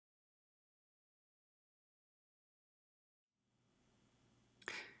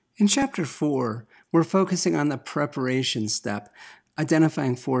In Chapter 4, we're focusing on the preparation step,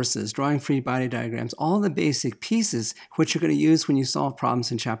 identifying forces, drawing free body diagrams, all the basic pieces which you're going to use when you solve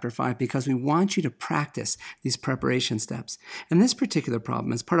problems in Chapter 5 because we want you to practice these preparation steps. And this particular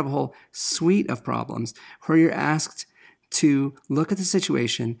problem is part of a whole suite of problems where you're asked to look at the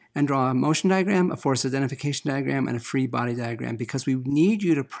situation and draw a motion diagram, a force identification diagram, and a free body diagram because we need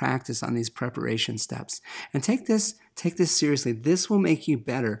you to practice on these preparation steps. And take this seriously. This will make you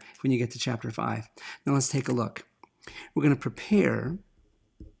better when you get to Chapter 5. Now let's take a look. We're going to prepare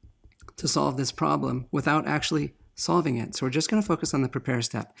to solve this problem without actually solving it. So we're just going to focus on the prepare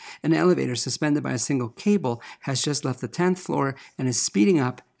step. An elevator suspended by a single cable has just left the 10th floor and is speeding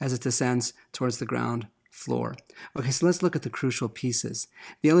up as it descends towards the ground floor. Okay, so let's look at the crucial pieces.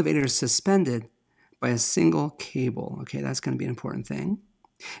 The elevator is suspended by a single cable. Okay, that's going to be an important thing.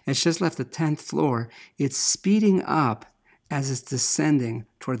 It's just left the 10th floor. It's speeding up as it's descending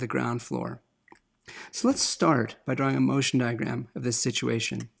toward the ground floor. So let's start by drawing a motion diagram of this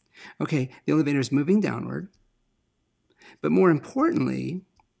situation. Okay, the elevator is moving downward, but more importantly,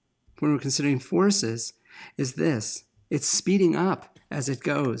 when we're considering forces, is this. It's speeding up as it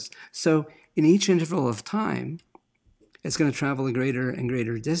goes. So in each interval of time, it's going to travel a greater and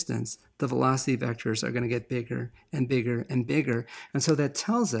greater distance. The velocity vectors are going to get bigger and bigger and bigger. And so that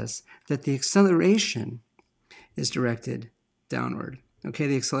tells us that the acceleration is directed downward. Okay,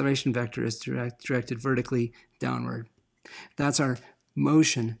 the acceleration vector is directed vertically downward. That's our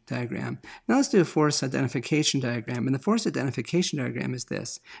motion diagram. Now let's do a force identification diagram. And the force identification diagram is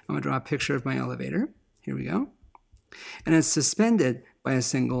this. I'm going to draw a picture of my elevator. Here we go. And it's suspended by a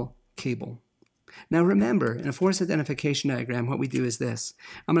single cable. Now remember, in a force identification diagram, what we do is this.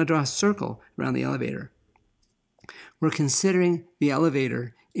 I'm going to draw a circle around the elevator. We're considering the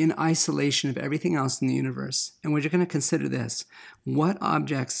elevator in isolation of everything else in the universe. And we're going to consider this. What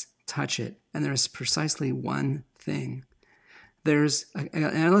objects touch it? And there's precisely one thing. There's an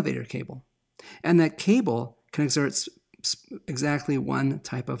elevator cable. And that cable can exert exactly one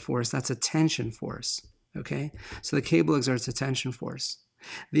type of force. That's a tension force. Okay? So the cable exerts a tension force.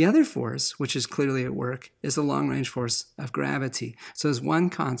 The other force, which is clearly at work, is the long-range force of gravity. So there's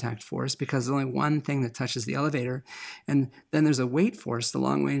one contact force because there's only one thing that touches the elevator. And then there's a weight force, the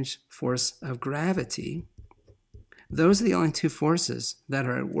long-range force of gravity. Those are the only two forces that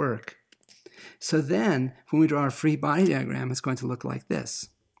are at work. So then, when we draw our free body diagram, it's going to look like this.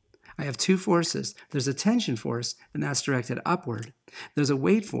 I have two forces. There's a tension force, and that's directed upward. There's a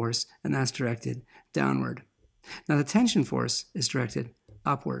weight force, and that's directed downward. Now, the tension force is directed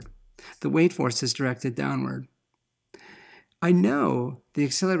upward. The weight force is directed downward. I know the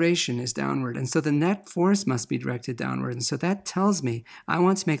acceleration is downward, and so the net force must be directed downward. And so that tells me I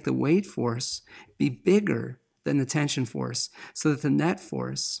want to make the weight force be bigger than the tension force so that the net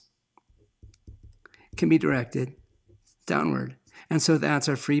force can be directed downward. And so that's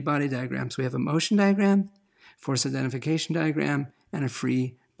our free body diagram. So we have a motion diagram, force identification diagram, and a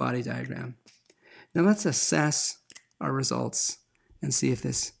free body diagram. Now let's assess our results and see if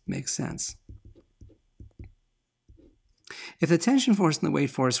this makes sense. If the tension force and the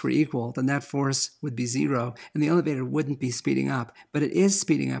weight force were equal, the net force would be 0, and the elevator wouldn't be speeding up, but it is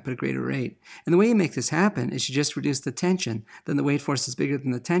speeding up at a greater rate. And the way you make this happen is you just reduce the tension. Then the weight force is bigger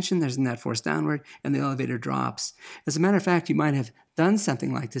than the tension, there's a net force downward, and the elevator drops. As a matter of fact, you might have done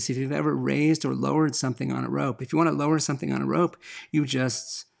something like this if you've ever raised or lowered something on a rope. If you want to lower something on a rope, you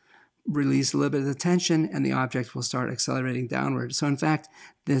just release a little bit of the tension and the object will start accelerating downward. So in fact,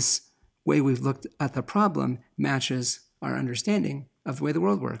 this way we've looked at the problem matches our understanding of the way the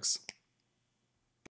world works.